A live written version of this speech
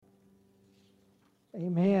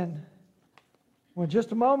Amen. Well, in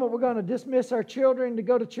just a moment, we're going to dismiss our children to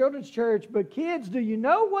go to children's church. But kids, do you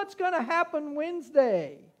know what's going to happen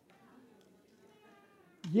Wednesday?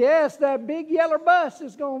 Yes, that big yellow bus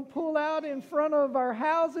is going to pull out in front of our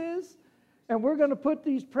houses, and we're going to put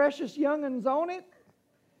these precious young'uns on it.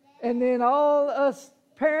 And then all us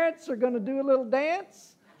parents are going to do a little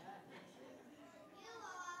dance.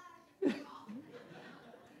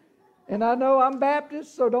 And I know I'm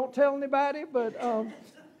Baptist, so don't tell anybody, but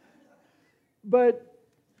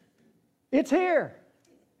it's here.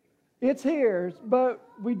 It's here. But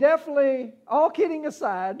we definitely, all kidding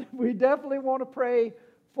aside, we definitely want to pray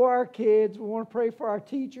for our kids. We want to pray for our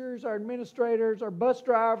teachers, our administrators, our bus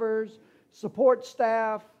drivers, support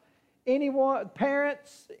staff, anyone,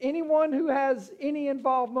 parents, anyone who has any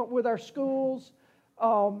involvement with our schools.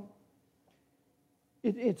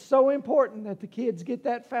 It's so important that the kids get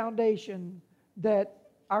that foundation that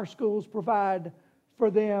our schools provide for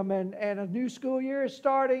them. And a new school year is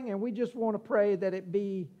starting, and we just want to pray that it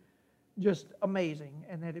be just amazing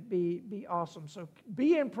and that it be awesome. So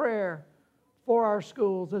be in prayer for our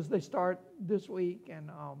schools as they start this week.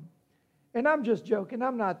 And I'm just joking.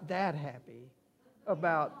 I'm not that happy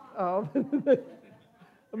about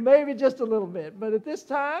maybe just a little bit. But at this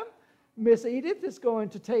time, Miss Edith is going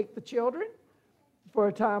to take the children for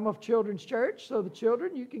a time of children's church. So the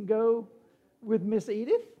children, you can go with Miss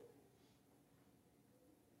Edith.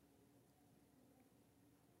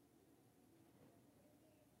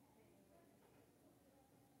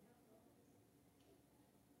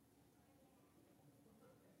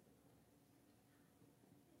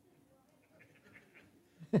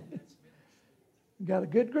 Got a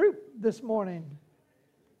good group this morning.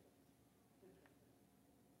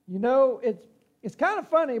 You know, it's kind of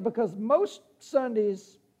funny because most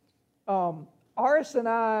Sundays, Aris and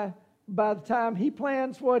I, by the time he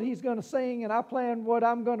plans what he's going to sing and I plan what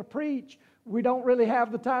I'm going to preach, we don't really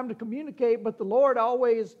have the time to communicate, but the Lord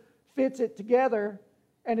always fits it together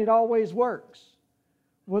and it always works.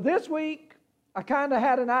 Well, this week, I kind of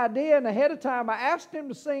had an idea, and ahead of time, I asked him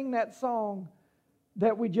to sing that song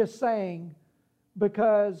that we just sang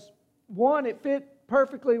because, one, it fit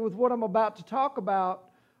perfectly with what I'm about to talk about,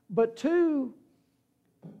 but two,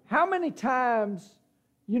 how many times,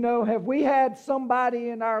 have we had somebody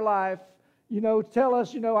in our life, tell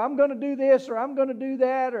us, I'm going to do this or I'm going to do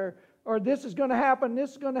that or this is going to happen,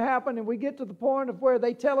 this is going to happen, and we get to the point of where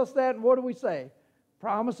they tell us that, and what do we say?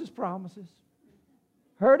 Promises, promises.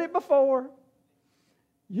 Heard it before.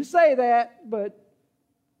 You say that, but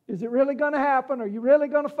is it really going to happen? Are you really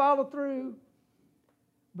going to follow through?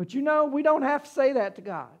 But we don't have to say that to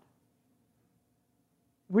God.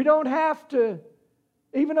 We don't have to,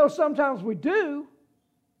 even though sometimes we do,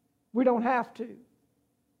 we don't have to.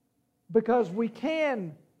 Because we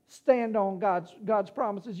can stand on God's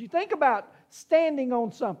promises. You think about standing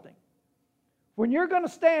on something. When you're going to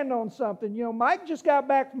stand on something, Mike just got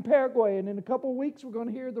back from Paraguay, and in a couple of weeks we're going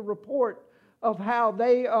to hear the report of how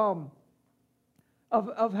they, of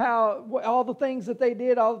how all the things that they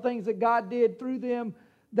did, all the things that God did through them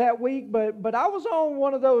that week. But I was on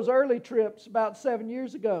one of those early trips about 7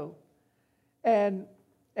 years ago, and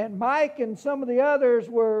Mike and some of the others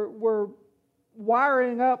were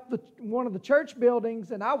wiring up one of the church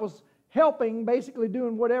buildings, and I was helping, basically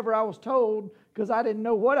doing whatever I was told because I didn't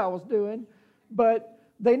know what I was doing. But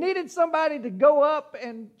they needed somebody to go up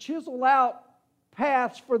and chisel out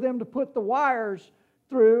paths for them to put the wires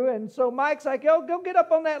through. And so Mike's like, "Oh, go get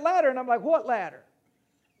up on that ladder." And I'm like, "What ladder?"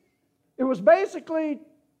 It was basically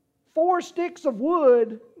 4 sticks of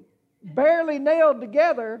wood barely nailed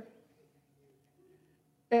together.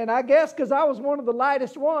 And I guess because I was one of the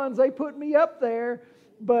lightest ones, they put me up there.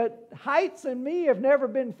 But heights and me have never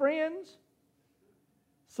been friends.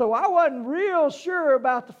 So I wasn't real sure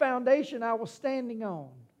about the foundation I was standing on.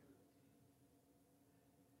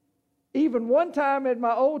 Even one time at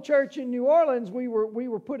my old church in New Orleans, we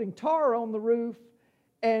were putting tar on the roof,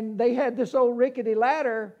 and they had this old rickety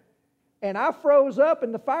ladder, and I froze up,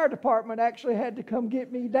 and the fire department actually had to come get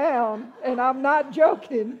me down, and I'm not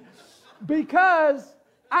joking, because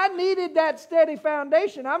I needed that steady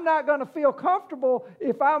foundation. I'm not going to feel comfortable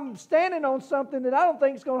if I'm standing on something that I don't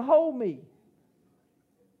think is going to hold me,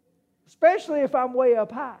 especially if I'm way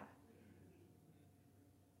up high.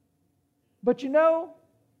 But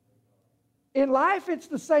in life, it's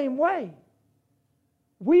the same way.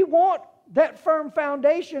 We want that firm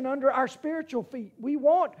foundation under our spiritual feet. We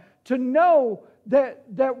want to know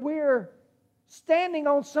that we're standing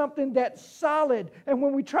on something that's solid. And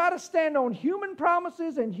when we try to stand on human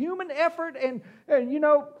promises and human effort, and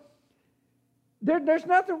There's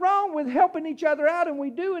nothing wrong with helping each other out, and we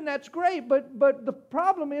do, and that's great. But the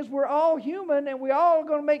problem is we're all human, and we all are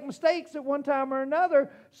going to make mistakes at one time or another.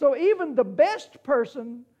 So even the best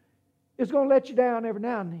person is going to let you down every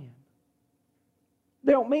now and then.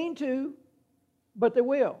 They don't mean to, but they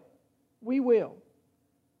will. We will.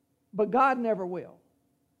 But God never will.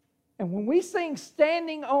 And when we sing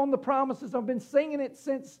Standing on the Promises, I've been singing it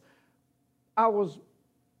since I was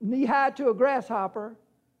knee-high to a grasshopper.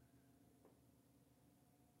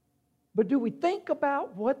 But do we think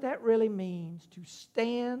about what that really means to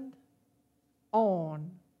stand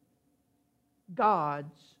on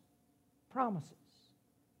God's promises?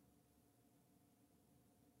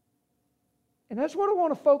 And that's what I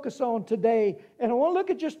want to focus on today. And I want to look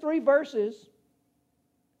at just 3 verses.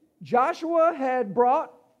 Joshua had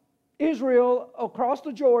brought Israel across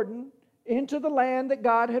the Jordan into the land that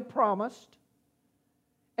God had promised.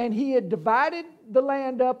 And he had divided the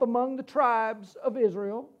land up among the tribes of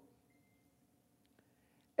Israel.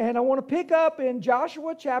 And I want to pick up in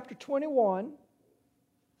Joshua chapter 21.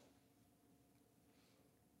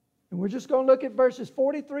 And we're just going to look at verses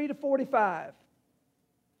 43 to 45.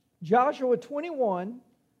 Joshua 21,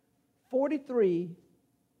 43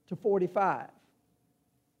 to 45.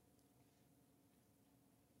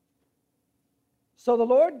 So the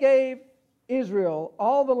Lord gave Israel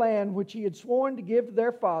all the land which he had sworn to give to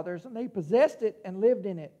their fathers, and they possessed it and lived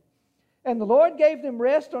in it. And the Lord gave them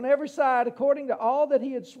rest on every side according to all that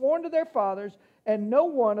he had sworn to their fathers, and no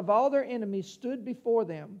one of all their enemies stood before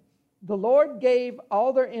them. The Lord gave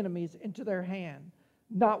all their enemies into their hand.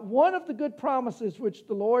 Not one of the good promises which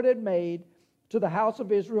the Lord had made to the house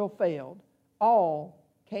of Israel failed. All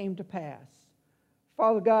came to pass.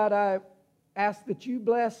 Father God, I ask that you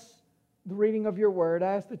bless the reading of your word.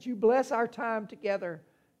 I ask that you bless our time together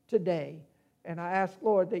today. And I ask,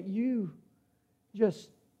 Lord, that you just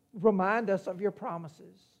remind us of your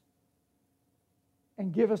promises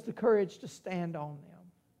and give us the courage to stand on them.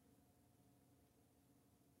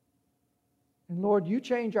 And Lord, you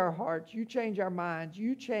change our hearts, you change our minds,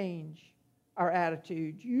 you change our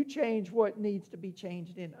attitudes, you change what needs to be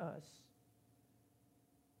changed in us.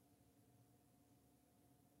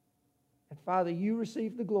 And Father, you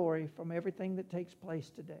receive the glory from everything that takes place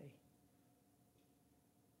today.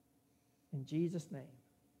 In Jesus' name,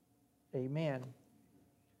 amen.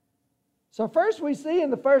 So first we see in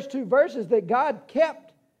the first 2 verses that God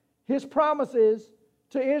kept his promises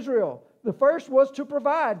to Israel. The first was to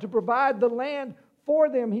provide the land for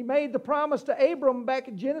them. He made the promise to Abram back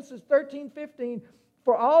in Genesis 13:15.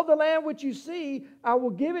 For all the land which you see, I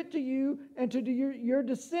will give it to you and to your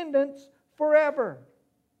descendants forever.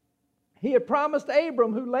 He had promised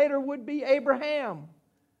Abram, who later would be Abraham,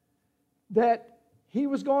 that he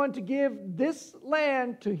was going to give this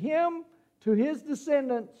land to him, to his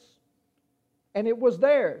descendants, and it was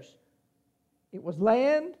theirs. It was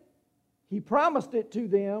land. He promised it to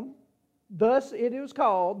them. Thus it is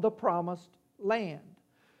called the promised land.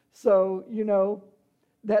 So,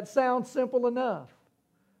 that sounds simple enough.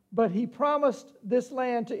 But he promised this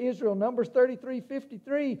land to Israel. Numbers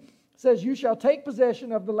 33:53 says, you shall take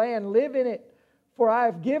possession of the land, live in it, for I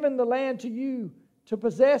have given the land to you to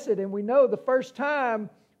possess it. And we know the first time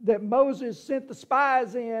that Moses sent the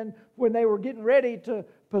spies in when they were getting ready to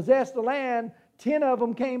possess the land, 10 of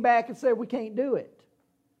them came back and said, we can't do it.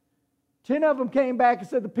 10 of them came back and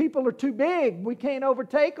said, the people are too big. We can't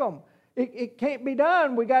overtake them. It can't be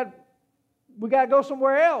done. We got to go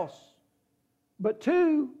somewhere else. But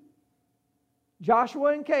 2,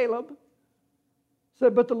 Joshua and Caleb,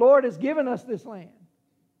 said, but the Lord has given us this land.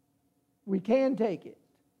 We can take it.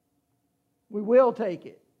 We will take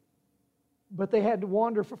it. But they had to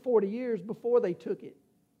wander for 40 years before they took it.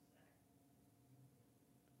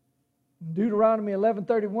 Deuteronomy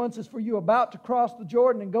 11:31 says, for you are about to cross the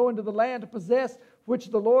Jordan and go into the land to possess which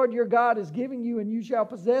the Lord your God is giving you, and you shall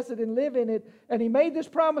possess it and live in it. And he made this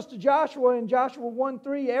promise to Joshua in Joshua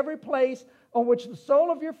 1:3, every place on which the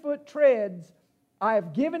sole of your foot treads, I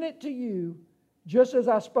have given it to you, just as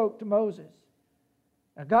I spoke to Moses.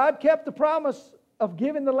 Now God kept the promise of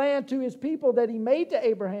giving the land to his people that he made to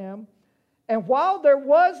Abraham. And while there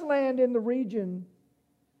was land in the region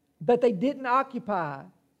that they didn't occupy,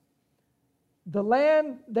 the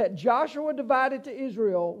land that Joshua divided to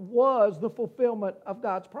Israel was the fulfillment of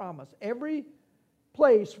God's promise. Every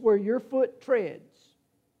place where your foot treads,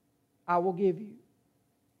 I will give you.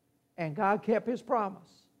 And God kept his promise.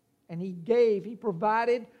 And he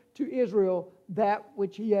provided to Israel that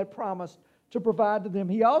which he had promised to provide to them.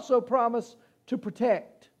 He also promised to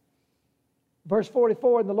protect. Verse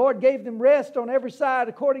 44, and the Lord gave them rest on every side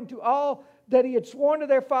according to all that He had sworn to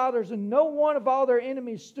their fathers, and no one of all their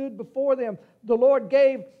enemies stood before them. The Lord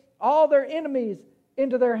gave all their enemies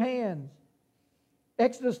into their hands.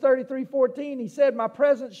 Exodus 33:14, He said, my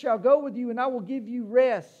presence shall go with you, and I will give you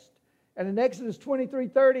rest. And in Exodus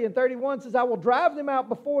 23:30 and 31 says, I will drive them out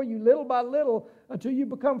before you little by little until you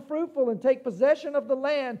become fruitful and take possession of the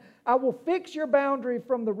land. I will fix your boundary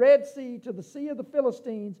from the Red Sea to the Sea of the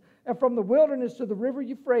Philistines and from the wilderness to the river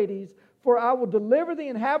Euphrates. For I will deliver the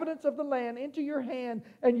inhabitants of the land into your hand,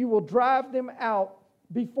 and you will drive them out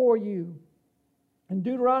before you. And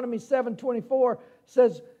Deuteronomy 7:24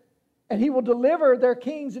 says, and He will deliver their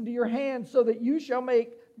kings into your hand so that you shall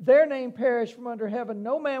make their name perish from under heaven.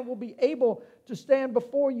 No man will be able to stand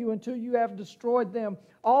before you until you have destroyed them.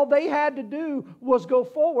 All they had to do was go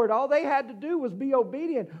forward. All they had to do was be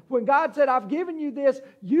obedient. When God said, I've given you this,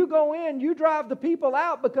 you go in, you drive the people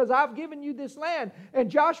out because I've given you this land. And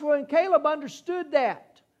Joshua and Caleb understood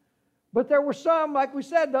that. But there were some, like we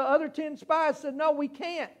said, the other 10 spies said, no, we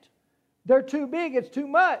can't. They're too big, it's too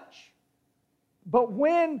much. But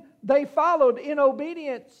when they followed in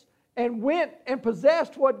obedience and went and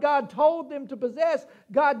possessed what God told them to possess,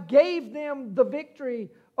 God gave them the victory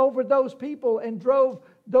over those people and drove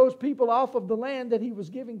those people off of the land that He was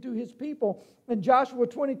giving to His people. In Joshua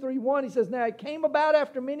 23:1, He says, now it came about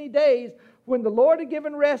after many days when the Lord had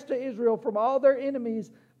given rest to Israel from all their enemies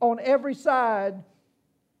on every side,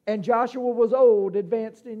 and Joshua was old,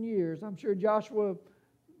 advanced in years. I'm sure Joshua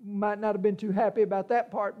might not have been too happy about that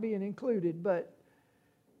part being included, but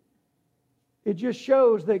it just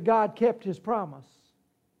shows that God kept His promise,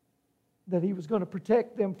 that He was going to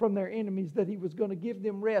protect them from their enemies, that He was going to give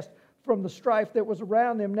them rest from the strife that was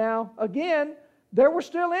around them. Now, again, there were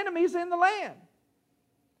still enemies in the land.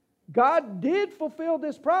 God did fulfill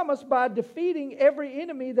this promise by defeating every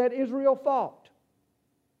enemy that Israel fought.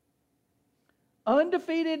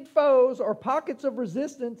 Undefeated foes or pockets of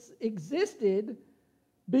resistance existed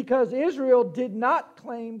because Israel did not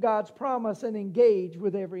claim God's promise and engage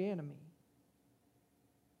with every enemy.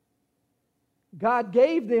 God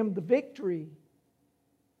gave them the victory,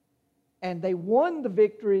 and they won the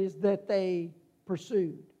victories that they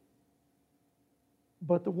pursued.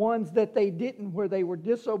 But the ones that they didn't, where they were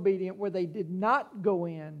disobedient, where they did not go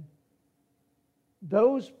in,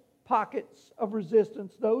 those pockets of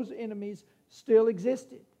resistance, those enemies still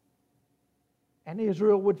existed. And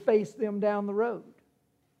Israel would face them down the road.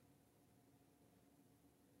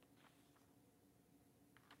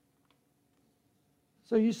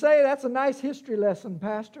 So you say that's a nice history lesson,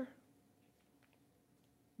 Pastor.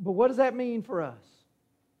 But what does that mean for us?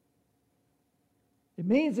 It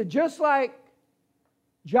means that just like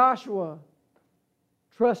Joshua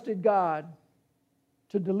trusted God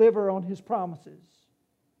to deliver on His promises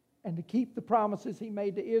and to keep the promises He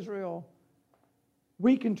made to Israel,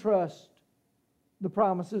 we can trust the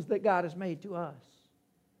promises that God has made to us.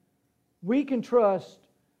 We can trust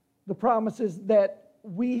the promises that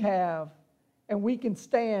we have, and we can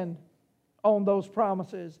stand on those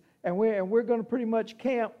promises. And we're going to pretty much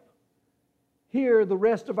camp here the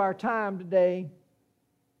rest of our time today.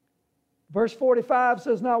 Verse 45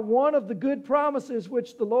 says, not one of the good promises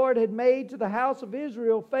which the Lord had made to the house of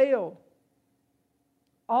Israel failed.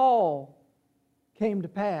 All came to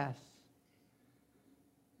pass.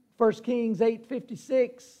 1 Kings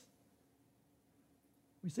 8:56,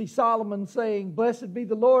 we see Solomon saying, blessed be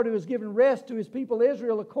the Lord who has given rest to His people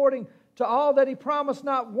Israel according to all that He promised.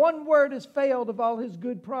 Not one word has failed of all His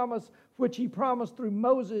good promise, which He promised through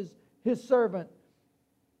Moses, His servant.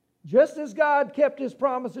 Just as God kept His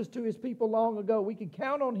promises to His people long ago, we can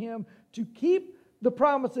count on Him to keep the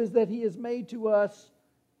promises that He has made to us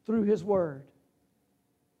through His Word.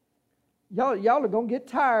 Y'all are going to get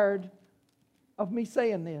tired of me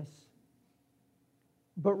saying this.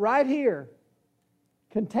 But right here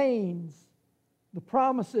contains the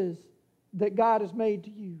promises that God has made to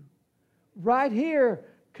you. Right here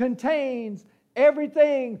contains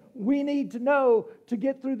everything we need to know to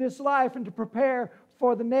get through this life and to prepare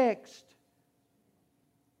for the next.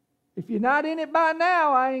 If you're not in it by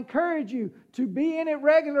now, I encourage you to be in it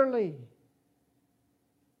regularly.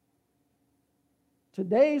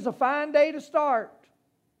 Today's a fine day to start.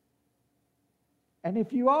 And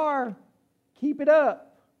if you are, keep it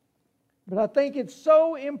up. But I think it's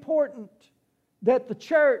so important that the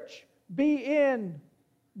church be in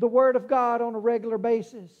the Word of God on a regular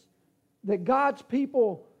basis. That God's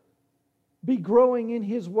people be growing in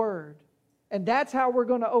His Word. And that's how we're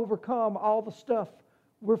going to overcome all the stuff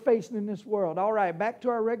we're facing in this world. All right, back to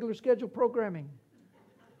our regular scheduled programming.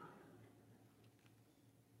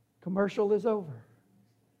 Commercial is over.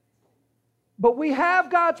 But we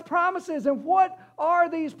have God's promises, and what are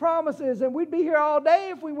these promises? And we'd be here all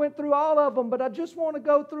day if we went through all of them, but I just want to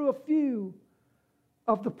go through a few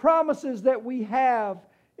of the promises that we have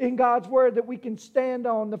in God's Word that we can stand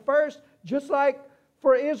on. The first, just like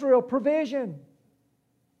for Israel, provision.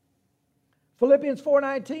 Philippians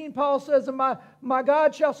 4:19, Paul says, my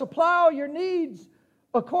God shall supply all your needs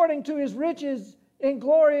according to His riches in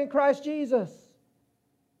glory in Christ Jesus.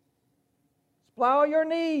 Supply all your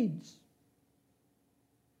needs.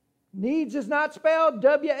 Needs is not spelled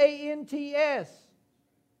W-A-N-T-S.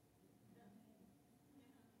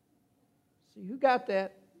 See, who got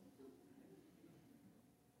that?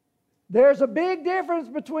 There's a big difference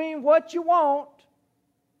between what you want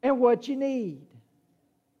and what you need.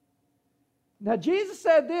 Now, Jesus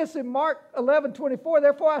said this in Mark 11:24,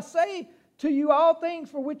 therefore I say to you all things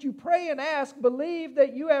for which you pray and ask, believe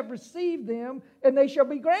that you have received them, and they shall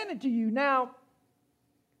be granted to you. Now,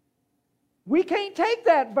 we can't take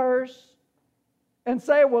that verse and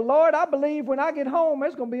say, well, Lord, I believe when I get home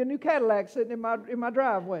there's going to be a new Cadillac sitting in my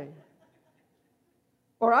driveway.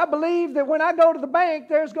 Or I believe that when I go to the bank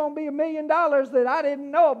there's going to be $1 million that I didn't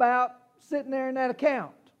know about sitting there in that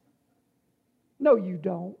account. No, you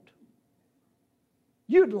don't.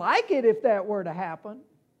 You'd like it if that were to happen.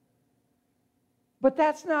 But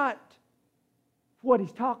that's not what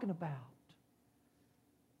he's talking about.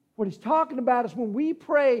 What he's talking about is when we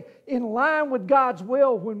pray in line with God's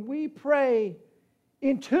will, when we pray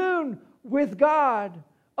in tune with God,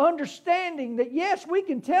 understanding that yes, we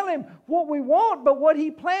can tell Him what we want, but what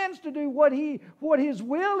He plans to do, what His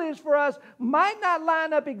will is for us, might not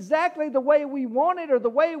line up exactly the way we want it or the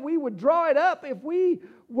way we would draw it up if we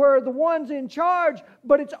were the ones in charge,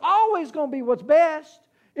 but it's always going to be what's best.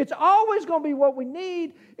 It's always going to be what we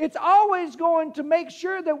need. It's always going to make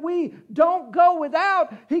sure that we don't go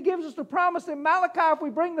without. He gives us the promise in Malachi, if we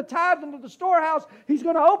bring the tithe into the storehouse, He's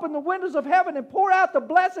going to open the windows of heaven and pour out the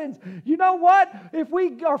blessings. You know what? If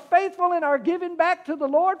we are faithful in our giving back to the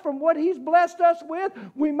Lord from what He's blessed us with,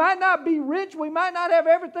 we might not be rich, we might not have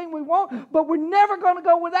everything we want, but we're never going to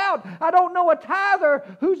go without. I don't know a tither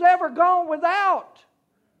who's ever gone without.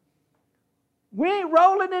 We ain't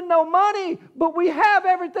rolling in no money, but we have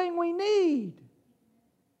everything we need.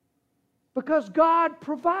 Because God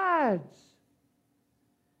provides.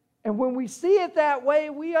 And when we see it that way,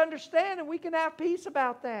 we understand and we can have peace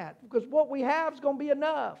about that. Because what we have is going to be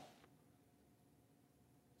enough.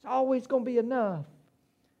 It's always going to be enough.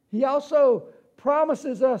 He also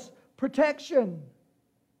promises us protection.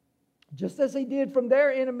 Just as He did from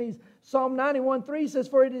their enemies. Psalm 91:3 says,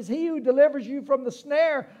 for it is He who delivers you from the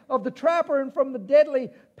snare of the trapper and from the deadly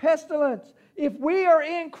pestilence. If we are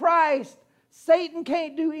in Christ, Satan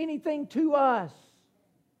can't do anything to us.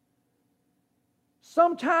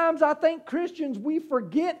 Sometimes I think Christians, we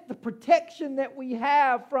forget the protection that we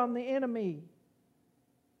have from the enemy.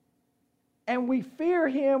 And we fear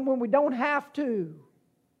him when we don't have to.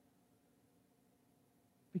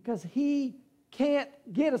 Because he can't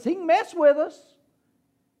get us. He can mess with us.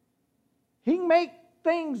 He can make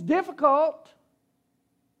things difficult.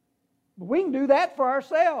 But we can do that for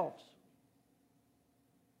ourselves.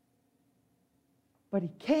 But he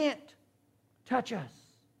can't touch us.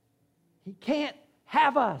 He can't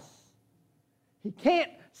have us. He can't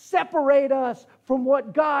separate us from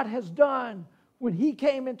what God has done when He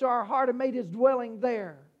came into our heart and made His dwelling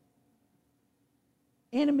there.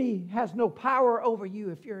 Enemy has no power over you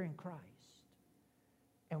if you're in Christ.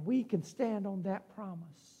 And we can stand on that promise.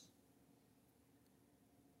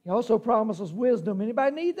 He also promises wisdom.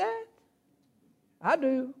 Anybody need that? I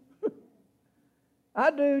do. I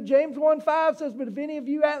do. James 1:5 says, but if any of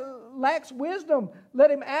you lacks wisdom, let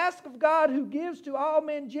him ask of God, who gives to all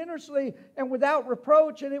men generously and without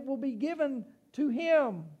reproach, and it will be given to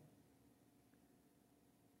him.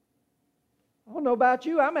 I don't know about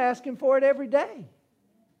you, I'm asking for it every day.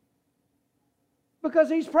 Because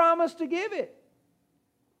He's promised to give it.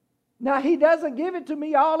 Now, He doesn't give it to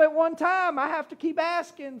me all at one time. I have to keep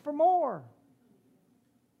asking for more.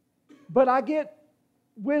 But I get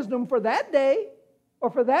wisdom for that day, or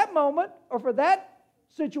for that moment, or for that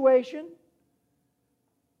situation.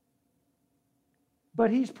 But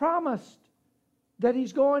He's promised that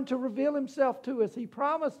He's going to reveal Himself to us. He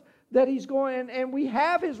promised that He's going, and we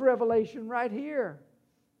have His revelation right here.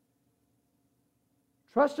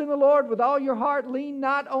 Trust in the Lord with all your heart. Lean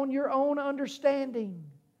not on your own understanding.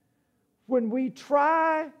 When we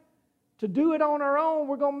try to do it on our own,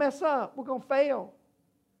 we're going to mess up. We're going to fail.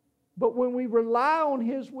 But when we rely on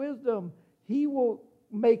His wisdom, He will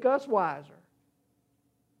make us wiser.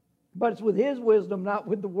 But it's with His wisdom, not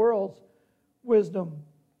with the world's wisdom.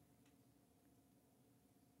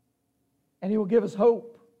 And He will give us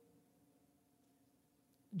hope.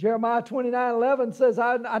 Jeremiah 29:11 says,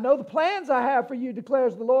 I know the plans I have for you,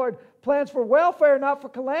 declares the Lord, plans for welfare, not for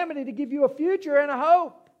calamity, to give you a future and a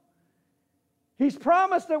hope. He's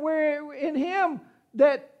promised that we're in Him,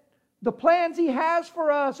 that the plans He has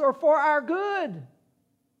for us are for our good.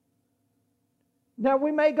 Now,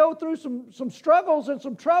 we may go through some struggles and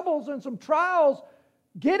some troubles and some trials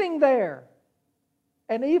getting there.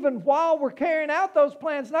 And even while we're carrying out those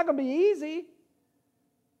plans, it's not going to be easy.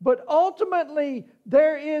 But ultimately,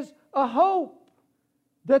 there is a hope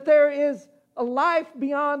that there is a life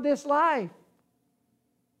beyond this life.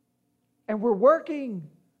 And we're working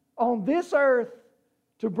on this earth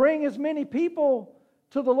to bring as many people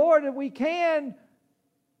to the Lord as we can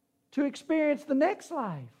to experience the next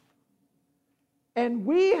life. And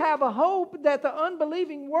we have a hope that the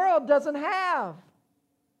unbelieving world doesn't have.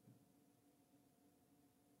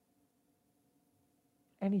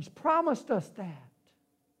 And He's promised us that.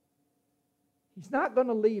 He's not going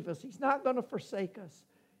to leave us. He's not going to forsake us.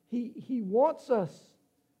 He wants us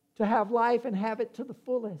to have life and have it to the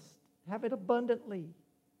fullest, have it abundantly.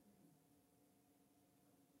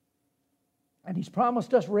 And He's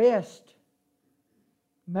promised us rest.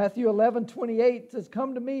 Matthew 11:28 says,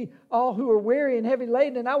 "Come to me, all who are weary and heavy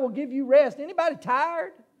laden, and I will give you rest." Anybody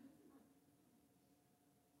tired?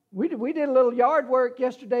 We did a little yard work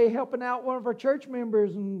yesterday helping out one of our church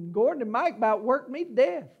members, and Gordon and Mike about worked me to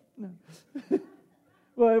death. No.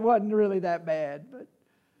 Well, it wasn't really that bad,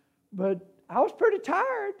 but I was pretty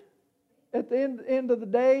tired at the end of the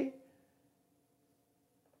day.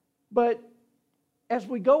 But as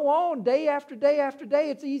we go on day after day after day,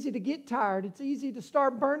 it's easy to get tired. It's easy to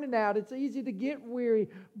start burning out. It's easy to get weary.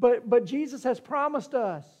 But Jesus has promised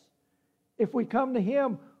us, if we come to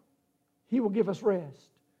Him, He will give us rest.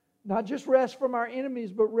 Not just rest from our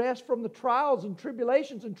enemies, but rest from the trials and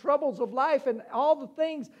tribulations and troubles of life and all the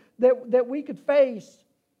things that we could face.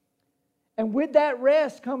 And with that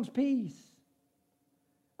rest comes peace.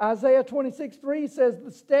 Isaiah 26:3 says,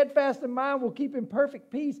 "The steadfast in mind will keep in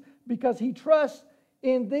perfect peace because he trusts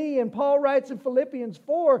in thee." And Paul writes in Philippians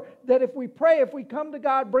 4 that if we pray, if we come to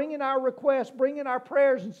God bringing our requests, bringing our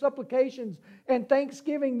prayers and supplications and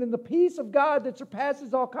thanksgiving, then the peace of God that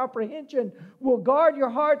surpasses all comprehension will guard your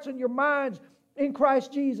hearts and your minds in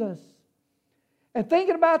Christ Jesus. And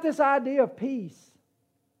thinking about this idea of peace,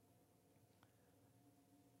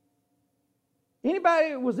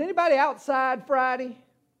 was anybody outside Friday?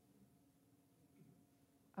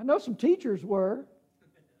 I know some teachers were.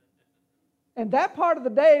 And that part of the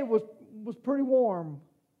day was pretty warm.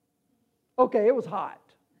 Okay, it was hot.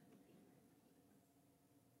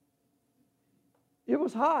 It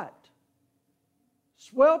was hot.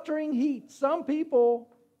 Sweltering heat. Some people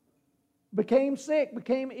became sick,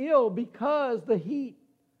 became ill because the heat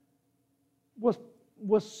was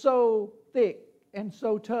so thick and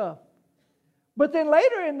so tough. But then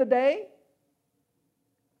later in the day,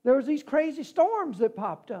 there was these crazy storms that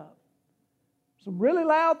popped up. Some really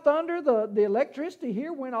loud thunder. The electricity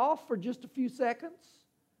here went off for just a few seconds.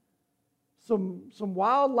 Some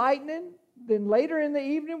wild lightning. Then later in the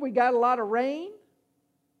evening, we got a lot of rain.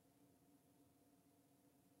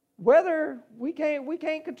 Weather, we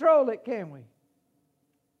can't control it, can we?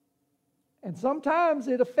 And sometimes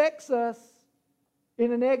it affects us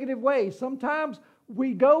in a negative way. Sometimes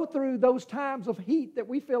we go through those times of heat that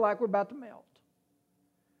we feel like we're about to melt.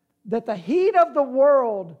 That the heat of the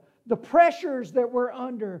world, the pressures that we're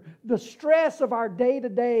under, the stress of our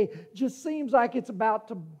day-to-day just seems like it's about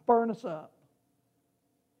to burn us up.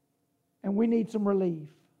 And we need some relief.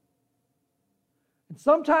 And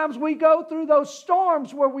sometimes we go through those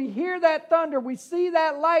storms where we hear that thunder, we see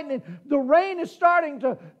that lightning, the rain is starting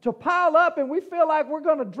to pile up, and we feel like we're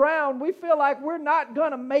going to drown. We feel like we're not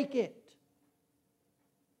going to make it.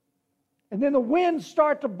 And then the winds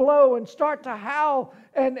start to blow and start to howl,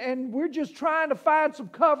 and we're just trying to find some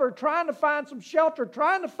cover, trying to find some shelter,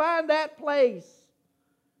 trying to find that place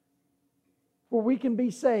where we can be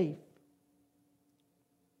safe.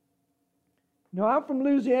 You know, I'm from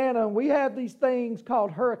Louisiana, and we have these things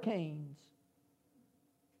called hurricanes.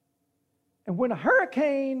 And when a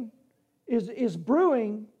hurricane is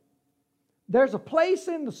brewing, there's a place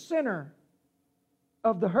in the center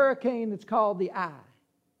of the hurricane that's called the eye.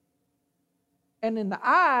 And in the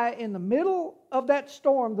eye, in the middle of that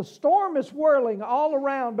storm, the storm is whirling all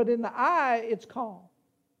around, but in the eye, it's calm.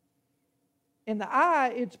 In the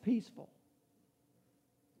eye, it's peaceful.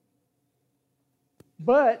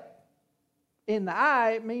 But in the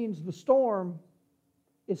eye, it means the storm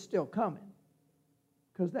is still coming,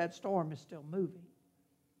 because that storm is still moving.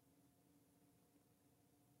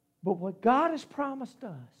 But what God has promised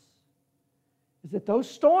us is that those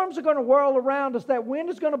storms are going to whirl around us. That wind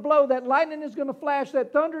is going to blow. That lightning is going to flash.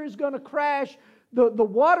 That thunder is going to crash. The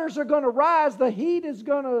waters are going to rise. The heat is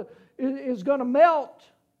going to melt.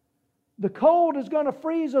 The cold is going to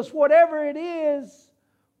freeze us. Whatever it is,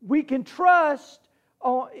 we can trust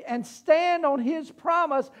and stand on His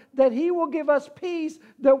promise that He will give us peace,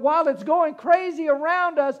 that while it's going crazy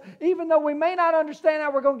around us, even though we may not understand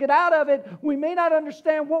how we're going to get out of it, we may not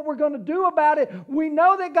understand what we're going to do about it, we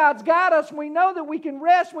know that God's got us. We know that we can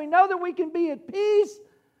rest. We know that we can be at peace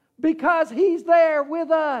because He's there with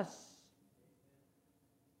us.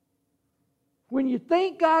 When you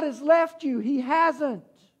think God has left you, He hasn't.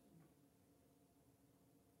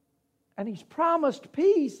 And He's promised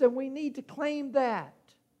peace, and we need to claim that.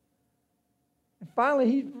 And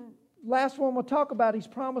finally, last one we'll talk about, He's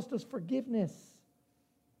promised us forgiveness.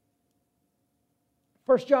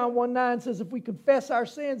 1 John 1:9 says, if we confess our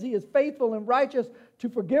sins, He is faithful and righteous to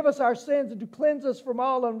forgive us our sins and to cleanse us from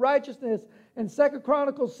all unrighteousness. In 2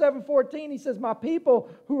 Chronicles 7:14, He says, my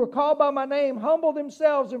people who are called by my name humble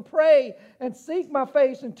themselves and pray and seek my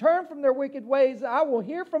face and turn from their wicked ways. I will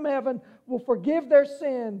hear from heaven, will forgive their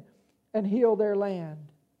sin, and heal their land.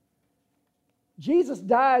 Jesus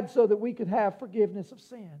died so that we could have forgiveness of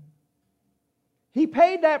sin. He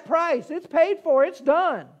paid that price. It's paid for. It's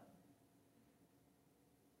done.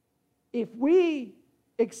 If we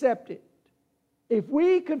accept it, if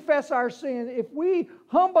we confess our sin, if we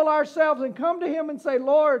humble ourselves and come to Him and say,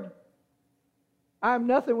 Lord, I'm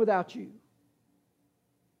nothing without You.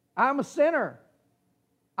 I'm a sinner.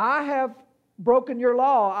 I have broken Your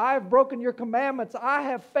law. I have broken Your commandments. I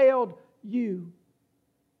have failed You.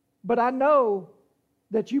 But I know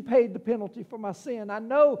that You paid the penalty for my sin. I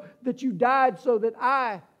know that You died so that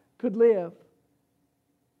I could live.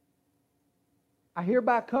 I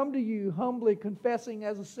hereby come to You humbly confessing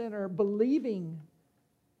as a sinner, believing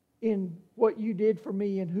in what You did for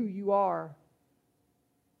me and who You are.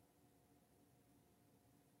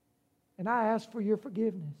 And I ask for Your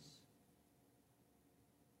forgiveness.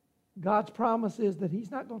 God's promise is that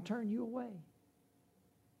He's not going to turn you away.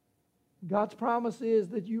 God's promise is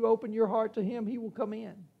that you open your heart to Him, He will come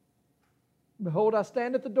in. Behold, I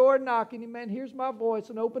stand at the door and knock, and any man hears my voice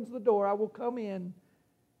and opens the door, I will come in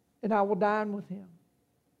and I will dine with him.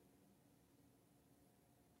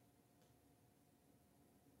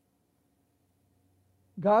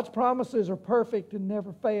 God's promises are perfect and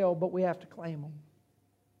never fail, but we have to claim them.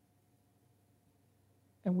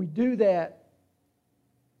 And we do that.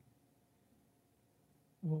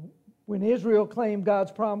 Well, when Israel claimed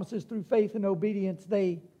God's promises through faith and obedience,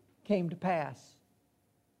 they came to pass.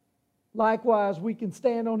 Likewise, we can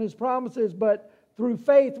stand on His promises, but through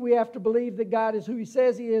faith we have to believe that God is who He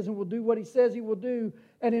says He is and will do what He says He will do.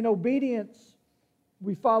 And in obedience,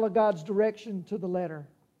 we follow God's direction to the letter.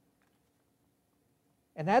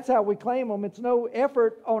 And that's how we claim them. It's no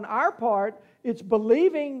effort on our part. It's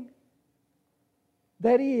believing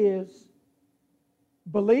that He is,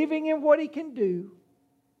 believing in what He can do,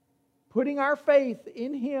 putting our faith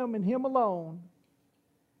in Him and Him alone.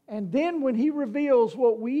 And then when He reveals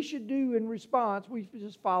what we should do in response, we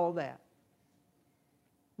just follow that.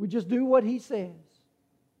 We just do what He says.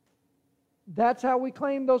 That's how we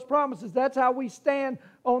claim those promises. That's how we stand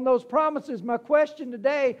on those promises. My question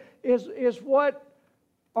today is what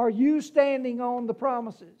are you standing on the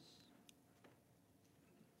promises?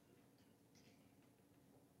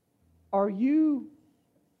 Are you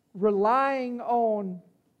relying on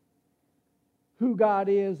who God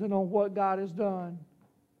is and on what God has done?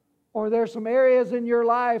 Or are there some areas in your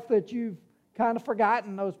life that you've kind of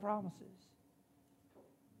forgotten those promises?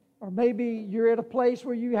 Or maybe you're at a place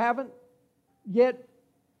where you haven't yet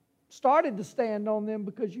started to stand on them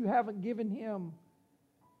because you haven't given Him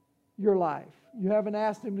your life. You haven't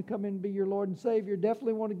asked Him to come in and be your Lord and Savior.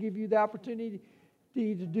 Definitely want to give you the opportunity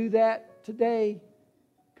to do that today.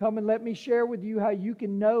 Come and let me share with you how you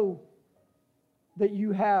can know that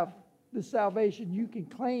you have the salvation. You can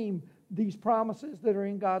claim these promises that are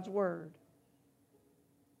in God's Word.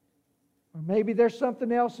 Or maybe there's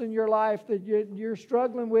something else in your life that you're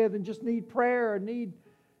struggling with and just need prayer or need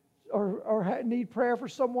prayer for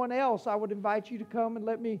someone else. I would invite you to come and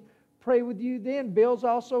let me pray with you then. Bill's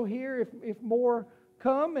also here if more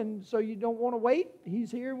come, and so you don't want to wait.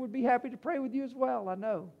 He's here and would be happy to pray with you as well, I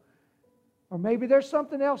know. Or maybe there's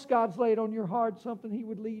something else God's laid on your heart, something He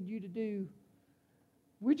would lead you to do.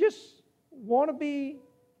 We just want to be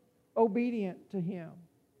obedient to Him.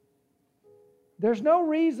 There's no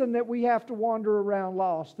reason that we have to wander around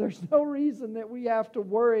lost. There's no reason that we have to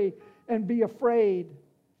worry and be afraid,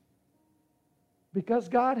 because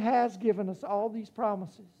God has given us all these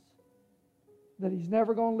promises. that He's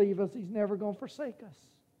never going to leave us, He's never going to forsake us.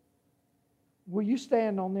 Will you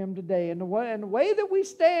stand on them today? And the way that we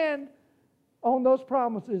stand on those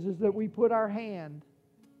promises is that we put our hand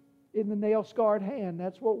in the nail-scarred hand.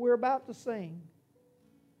 That's what we're about to sing.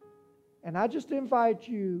 And I just invite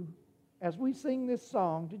you, as we sing this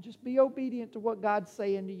song, to just be obedient to what God's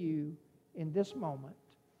saying to you in this moment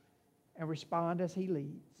and respond as He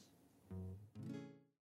leads.